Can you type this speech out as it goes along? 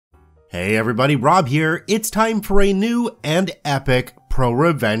Hey everybody, Rob here. It's time for a new and epic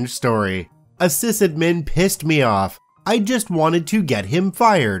ProRevenge story. A SysAdmin pissed me off. I just wanted to get him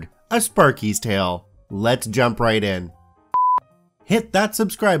fired. A Sparkies Tale. Let's jump right in. Hit that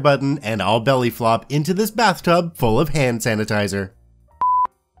subscribe button and I'll belly flop into this bathtub full of hand sanitizer.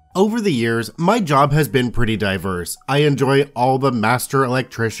 Over the years, my job has been pretty diverse. I enjoy all the master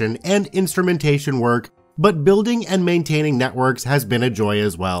electrician and instrumentation work, but building and maintaining networks has been a joy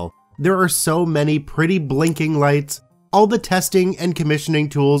as well. There are so many pretty blinking lights. All the testing and commissioning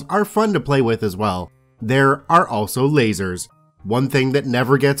tools are fun to play with as well. There are also lasers. One thing that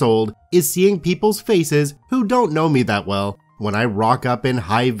never gets old is seeing people's faces who don't know me that well when I rock up in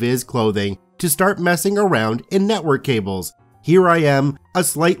high-vis clothing to start messing around in network cables. Here I am, a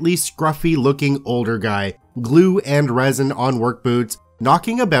slightly scruffy-looking older guy, glue and resin on work boots,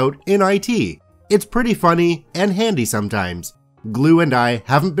 knocking about in IT. It's pretty funny and handy sometimes. Glue and I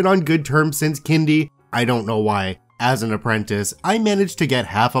haven't been on good terms since kindy. I don't know why. As an apprentice, I managed to get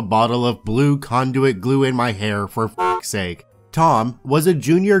half a bottle of blue conduit glue in my hair for f***'s sake. Tom was a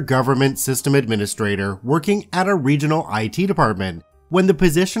junior government system administrator working at a regional IT department. When the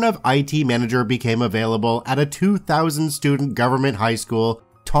position of IT manager became available at a 2,000 student government high school,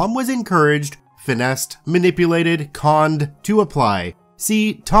 Tom was encouraged, finessed, manipulated, conned to apply.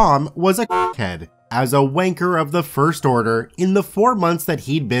 See, Tom was a c***head. As a wanker of the first order, in the 4 months that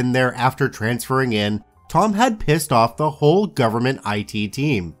he'd been there after transferring in, Tom had pissed off the whole government IT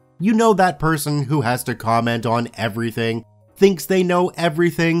team. You know, that person who has to comment on everything, thinks they know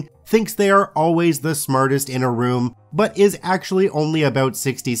everything, thinks they are always the smartest in a room, but is actually only about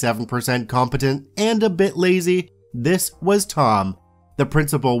 67% competent and a bit lazy. This was Tom. The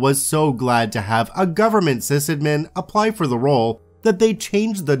principal was so glad to have a government sysadmin apply for the role that they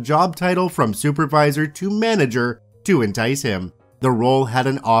changed the job title from supervisor to manager to entice him. The role had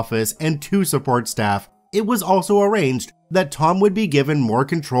an office and 2 support staff. It was also arranged that Tom would be given more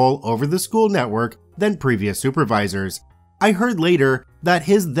control over the school network than previous supervisors. I heard later that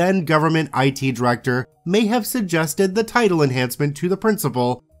his then government IT director may have suggested the title enhancement to the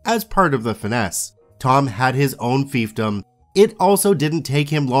principal as part of the finesse. Tom had his own fiefdom. It also didn't take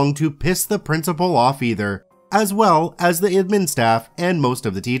him long to piss the principal off either, as well as the admin staff and most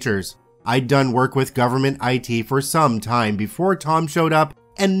of the teachers. I'd done work with government IT for some time before Tom showed up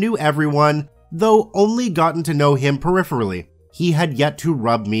and knew everyone, though only gotten to know him peripherally. He had yet to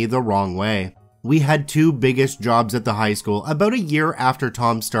rub me the wrong way. We had 2 biggest jobs at the high school about a year after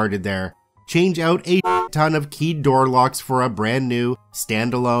Tom started there. Change out a ton of keyed door locks for a brand new,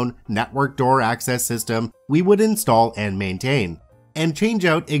 standalone network door access system we would install and maintain, and change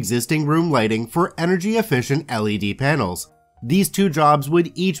out existing room lighting for energy-efficient LED panels. These 2 jobs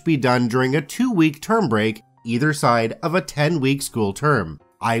would each be done during a 2-week term break, either side of a 10-week school term.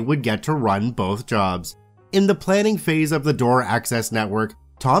 I would get to run both jobs. In the planning phase of the door access network,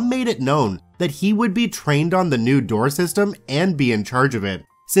 Tom made it known that he would be trained on the new door system and be in charge of it,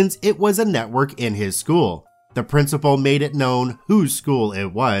 since it was a network in his school. The principal made it known whose school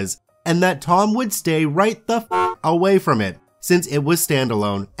it was, and that Tom would stay right the f*** away from it, since it was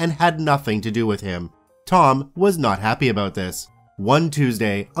standalone and had nothing to do with him. Tom was not happy about this. One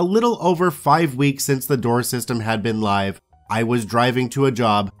Tuesday, a little over 5 weeks since the door system had been live, I was driving to a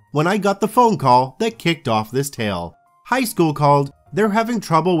job when I got the phone call that kicked off this tale. High school called. They're having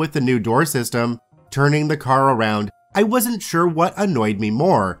trouble with the new door system. Turning the car around, I wasn't sure what annoyed me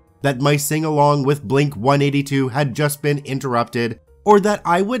more, that my sing-along with Blink 182 had just been interrupted, or that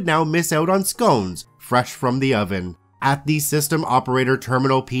I would now miss out on scones fresh from the oven. At the system operator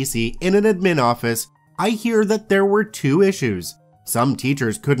terminal PC in an admin office, I hear that there were 2 issues. Some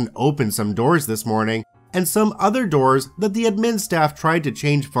teachers couldn't open some doors this morning, and some other doors that the admin staff tried to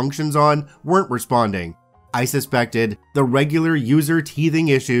change functions on weren't responding. I suspected the regular user teething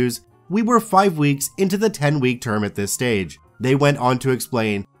issues. We were 5 weeks into the 10-week term at this stage. They went on to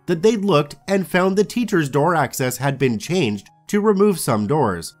explain that they'd looked and found the teacher's door access had been changed to remove some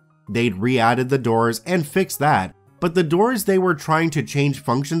doors. They'd re-added the doors and fixed that, but the doors they were trying to change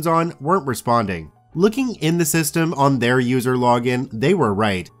functions on weren't responding. Looking in the system on their user login, they were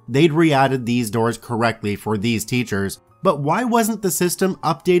right. They'd re-added these doors correctly for these teachers, but why wasn't the system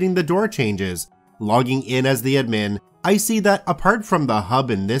updating the door changes? Logging in as the admin, I see that apart from the hub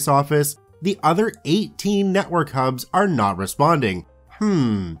in this office, the other 18 network hubs are not responding.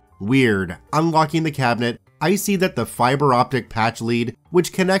 Weird. Unlocking the cabinet, I see that the fiber optic patch lead,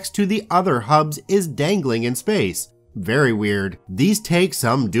 which connects to the other hubs, is dangling in space. Very weird. These take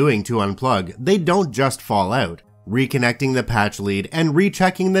some doing to unplug. They don't just fall out. Reconnecting the patch lead and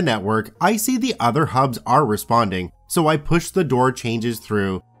rechecking the network, I see the other hubs are responding, so I push the door changes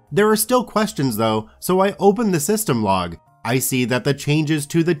through. There are still questions though, so I open the system log. I see that the changes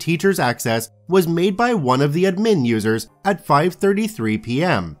to the teacher's access was made by one of the admin users at 5:33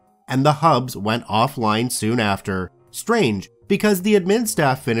 p.m. and the hubs went offline soon after. Strange, because the admin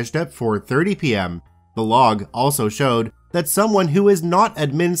staff finished at 4:30 p.m. The log also showed that someone who is not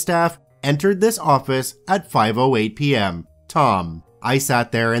admin staff entered this office at 5:08 p.m. Tom. I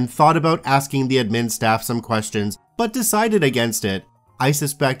sat there and thought about asking the admin staff some questions, but decided against it. I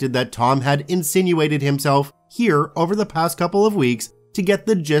suspected that Tom had insinuated himself here over the past couple of weeks to get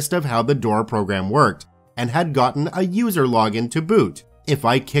the gist of how the door program worked, and had gotten a user login to boot. If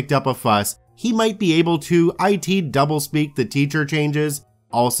I kicked up a fuss, he might be able to IT doublespeak the teacher changes.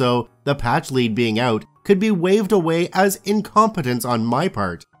 Also, the patch lead being out could be waved away as incompetence on my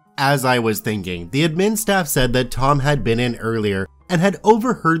part. As I was thinking, the admin staff said that Tom had been in earlier and had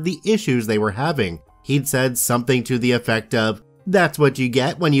overheard the issues they were having. He'd said something to the effect of, "That's what you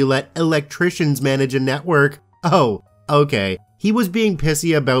get when you let electricians manage a network." Oh, okay. He was being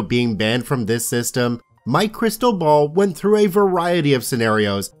pissy about being banned from this system. My crystal ball went through a variety of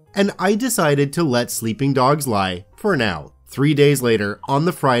scenarios, and I decided to let sleeping dogs lie for now. 3 days later, on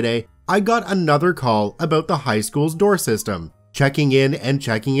the Friday, I got another call about the high school's door system. Checking in and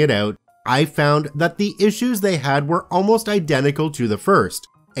checking it out, I found that the issues they had were almost identical to the first,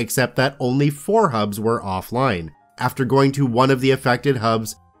 except that only 4 hubs were offline. After going to one of the affected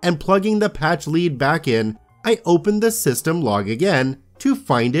hubs and plugging the patch lead back in, I opened the system log again to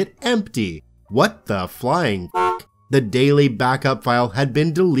find it empty. What the flying f***? The daily backup file had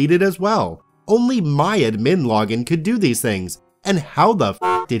been deleted as well. Only my admin login could do these things, and how the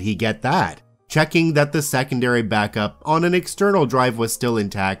f*** did he get that? Checking that the secondary backup on an external drive was still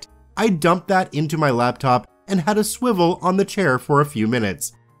intact, I dumped that into my laptop and had a swivel on the chair for a few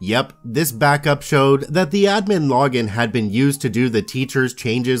minutes. Yep, this backup showed that the admin login had been used to do the teacher's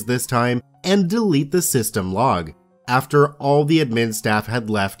changes this time and delete the system log, after all the admin staff had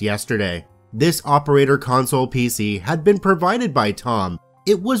left yesterday. This operator console PC had been provided by Tom.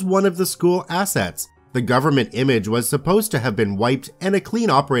 It was one of the school assets. The government image was supposed to have been wiped and a clean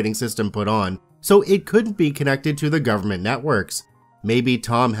operating system put on, so it couldn't be connected to the government networks. Maybe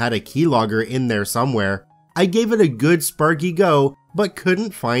Tom had a keylogger in there somewhere. I gave it a good Sparky go, but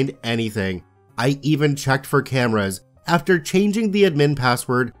couldn't find anything. I even checked for cameras. After changing the admin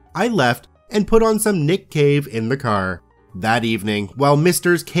password, I left and put on some Nick Cave in the car. That evening, while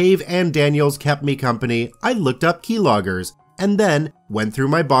Mr. Cave and Daniels kept me company, I looked up keyloggers and then went through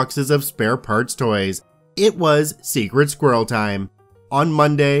my boxes of spare parts toys. It was secret squirrel time. On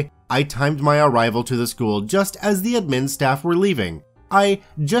Monday, I timed my arrival to the school just as the admin staff were leaving. I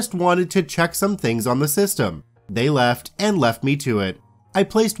just wanted to check some things on the system. They left and left me to it. I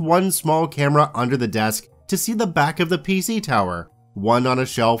placed one small camera under the desk to see the back of the PC tower, one on a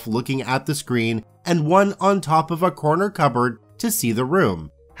shelf looking at the screen, and one on top of a corner cupboard to see the room.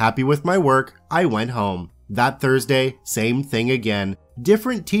 Happy with my work, I went home. That Thursday, same thing again.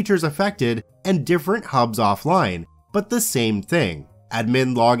 Different teachers affected and different hubs offline, but the same thing.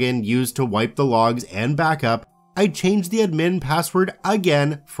 Admin login used to wipe the logs and backup. I changed the admin password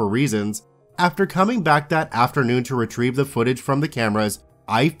again for reasons. After coming back that afternoon to retrieve the footage from the cameras,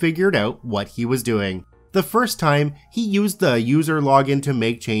 I figured out what he was doing. The first time, he used the user login to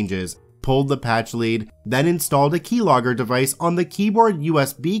make changes, pulled the patch lead, then installed a keylogger device on the keyboard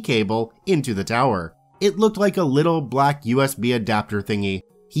USB cable into the tower. It looked like a little black USB adapter thingy.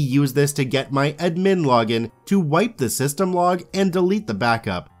 He used this to get my admin login to wipe the system log and delete the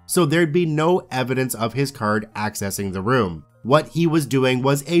backup, so there'd be no evidence of his card accessing the room. What he was doing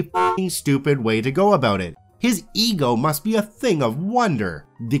was a f***ing stupid way to go about it. His ego must be a thing of wonder.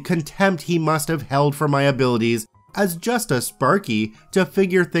 The contempt he must have held for my abilities as just a Sparky to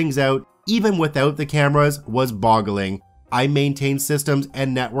figure things out even without the cameras was boggling. I maintain systems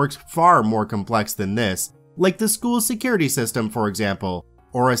and networks far more complex than this, like the school's security system for example,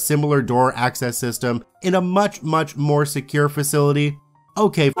 or a similar door access system in a much more secure facility.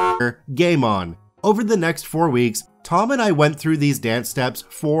 Okay, f***er, game on. Over the next 4 weeks, Tom and I went through these dance steps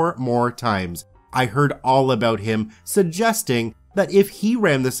 4 more times. I heard all about him suggesting that if he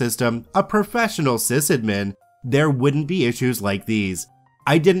ran the system, a professional sysadmin, there wouldn't be issues like these.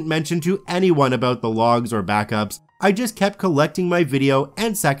 I didn't mention to anyone about the logs or backups. I just kept collecting my video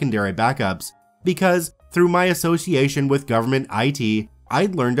and secondary backups, because through my association with government IT,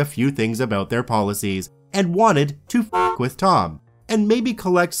 I'd learned a few things about their policies and wanted to f*** with Tom and maybe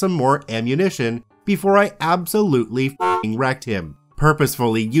collect some more ammunition before I absolutely f***ing wrecked him.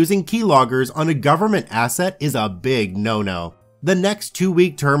 Purposefully using keyloggers on a government asset is a big no-no. The next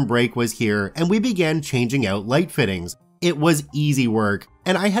 2-week term break was here and we began changing out light fittings. It was easy work.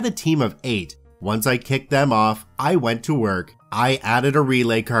 and I had a team of 8. Once I kicked them off, I went to work. I added a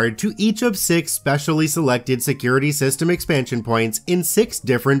relay card to each of 6 specially selected security system expansion points in 6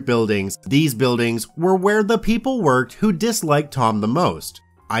 different buildings. These buildings were where the people worked who disliked Tom the most.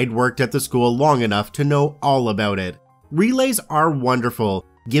 I'd worked at the school long enough to know all about it. Relays are wonderful.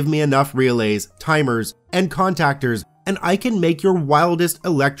 Give me enough relays, timers, and contactors, and I can make your wildest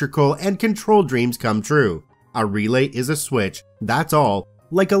electrical and control dreams come true. A relay is a switch, that's all,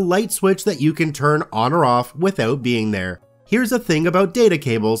 like a light switch that you can turn on or off without being there. Here's a thing about data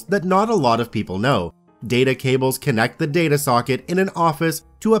cables that not a lot of people know. Data cables connect the data socket in an office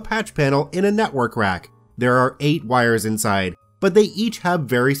to a patch panel in a network rack. There are 8 wires inside, but they each have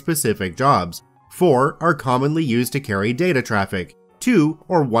very specific jobs. 4 are commonly used to carry data traffic, 2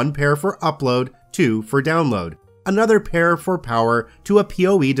 or 1 pair for upload, 2 for download, another pair for power to a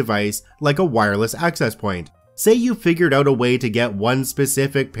PoE device like a wireless access point. Say you figured out a way to get one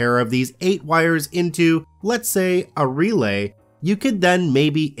specific pair of these 8 wires into, let's say, a relay. You could then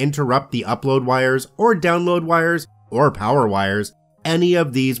maybe interrupt the upload wires or download wires or power wires. Any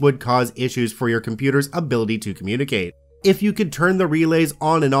of these would cause issues for your computer's ability to communicate. If you could turn the relays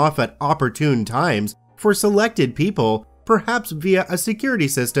on and off at opportune times for selected people, perhaps via a security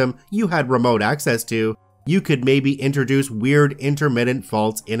system you had remote access to, you could maybe introduce weird intermittent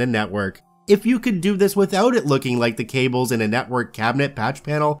faults in a network. If you could do this without it looking like the cables in a network cabinet patch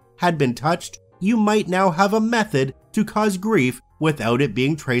panel had been touched, you might now have a method to cause grief without it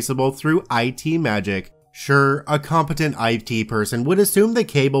being traceable through IT magic. Sure, a competent IT person would assume the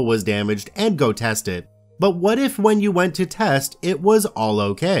cable was damaged and go test it. But what if when you went to test, it was all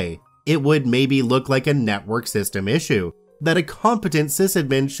okay? It would maybe look like a network system issue that a competent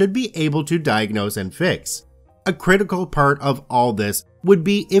sysadmin should be able to diagnose and fix. A critical part of all this would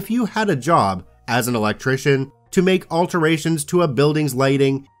be if you had a job as an electrician to make alterations to a building's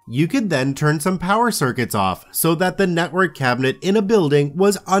lighting. You could then turn some power circuits off so that the network cabinet in a building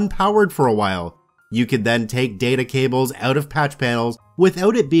was unpowered for a while. You could then take data cables out of patch panels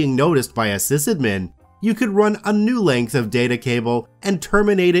without it being noticed by a sysadmin. You could run a new length of data cable and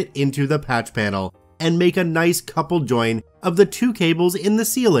terminate it into the patch panel and make a nice coupled join of the 2 cables in the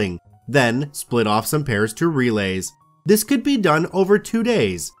ceiling. Then split off some pairs to relays. This could be done over 2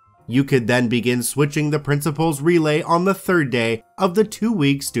 days. You could then begin switching the principal's relay on the 3rd day of the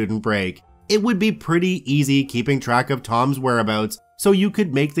 2-week student break. It would be pretty easy keeping track of Tom's whereabouts, so you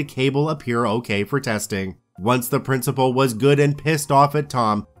could make the cable appear okay for testing. Once the principal was good and pissed off at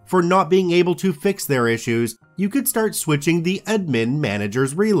Tom for not being able to fix their issues, you could start switching the admin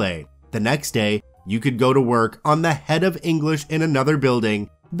manager's relay. The next day, you could go to work on the head of English in another building,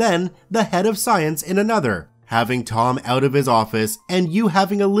 then the head of science in another. Having Tom out of his office and you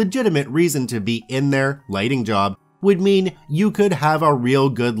having a legitimate reason to be in their lighting job would mean you could have a real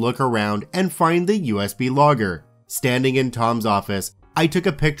good look around and find the USB logger. Standing in Tom's office, I took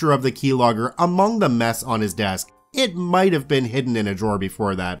a picture of the keylogger among the mess on his desk. It might have been hidden in a drawer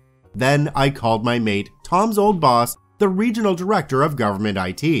before that. Then I called my mate, Tom's old boss, the regional director of government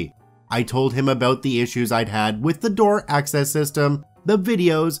IT. I told him about the issues I'd had with the door access system, the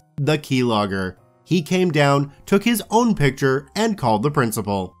videos, the keylogger. He came down, took his own picture, and called the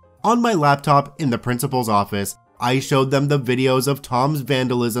principal. On my laptop in the principal's office, I showed them the videos of Tom's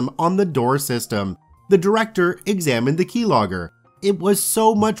vandalism on the door system. The director examined the keylogger. It was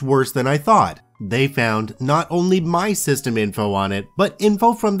so much worse than I thought. They found not only my system info on it, but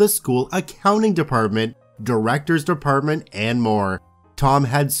info from the school accounting department, director's department, and more. Tom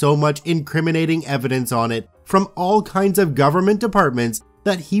had so much incriminating evidence on it from all kinds of government departments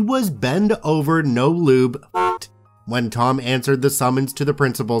that he was bend over no lube. When Tom answered the summons to the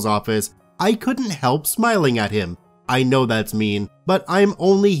principal's office, I couldn't help smiling at him. I know that's mean, but I'm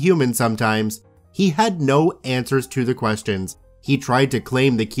only human sometimes. He had no answers to the questions. He tried to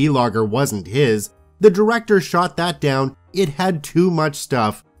claim the keylogger wasn't his. The director shot that down. It had too much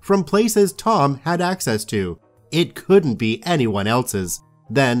stuff from places Tom had access to. It couldn't be anyone else's.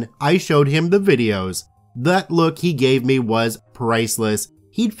 Then I showed him the videos. That look he gave me was priceless.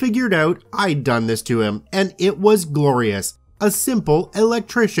 He'd figured out I'd done this to him, and it was glorious. A simple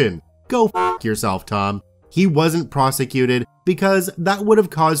electrician. Go f*** yourself, Tom. He wasn't prosecuted because that would have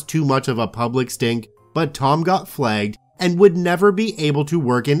caused too much of a public stink, but Tom got flagged and would never be able to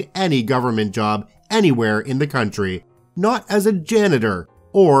work in any government job anywhere in the country. Not as a janitor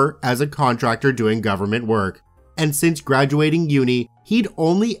or as a contractor doing government work. And since graduating uni, he'd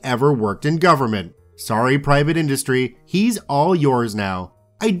only ever worked in government. Sorry, private industry, he's all yours now.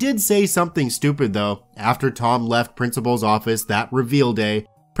 I did say something stupid though. After Tom left principal's office that reveal day,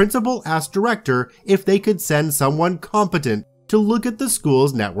 principal asked director if they could send someone competent to look at the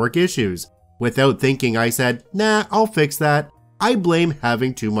school's network issues. Without thinking, I said, nah, I'll fix that. I blame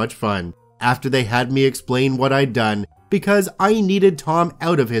having too much fun. After they had me explain what I'd done, because I needed Tom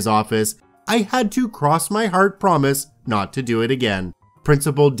out of his office, I had to cross my heart promise not to do it again.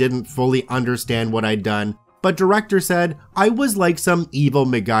 Principal didn't fully understand what I'd done, but director said I was like some evil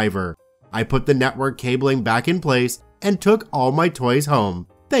MacGyver. I put the network cabling back in place and took all my toys home.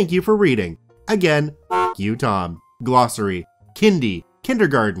 Thank you for reading. Again, f you, Tom. Glossary: kindy,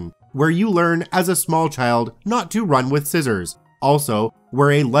 kindergarten, where you learn as a small child not to run with scissors. Also,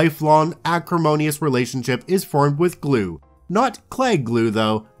 where a lifelong acrimonious relationship is formed with glue. Not clag glue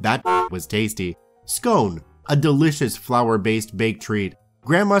though, that was tasty. Scone, a delicious flour-based baked treat.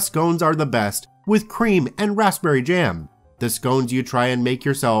 Grandma scones are the best, with cream and raspberry jam. The scones you try and make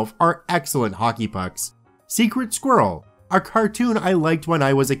yourself are excellent hockey pucks. Secret Squirrel, a cartoon I liked when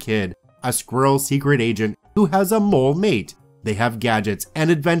I was a kid. A squirrel secret agent who has a mole mate. They have gadgets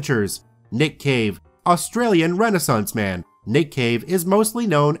and adventures. Nick Cave, Australian Renaissance man. Nick Cave is mostly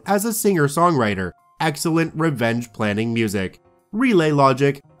known as a singer-songwriter. Excellent revenge planning music. Relay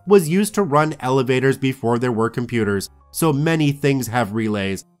logic was used to run elevators before there were computers, so many things have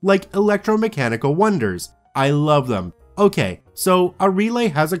relays, like electromechanical wonders. I love them. Okay, so a relay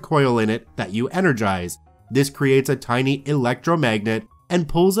has a coil in it that you energize. This creates a tiny electromagnet and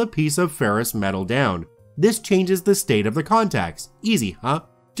pulls a piece of ferrous metal down. This changes the state of the contacts. Easy, huh?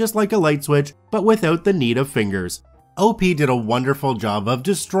 Just like a light switch, but without the need of fingers. OP did a wonderful job of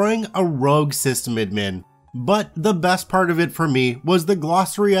destroying a rogue system admin, but the best part of it for me was the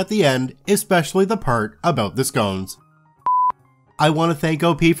glossary at the end, especially the part about the scones. I want to thank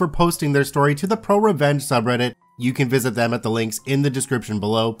OP for posting their story to the ProRevenge subreddit. You can visit them at the links in the description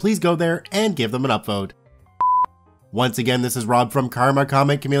below. Please go there and give them an upvote. Once again, this is Rob from Karma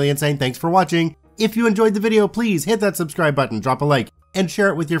Comic Chameleon saying thanks for watching. If you enjoyed the video, please hit that subscribe button, drop a like, and share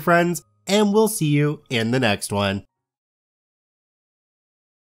it with your friends, and we'll see you in the next one.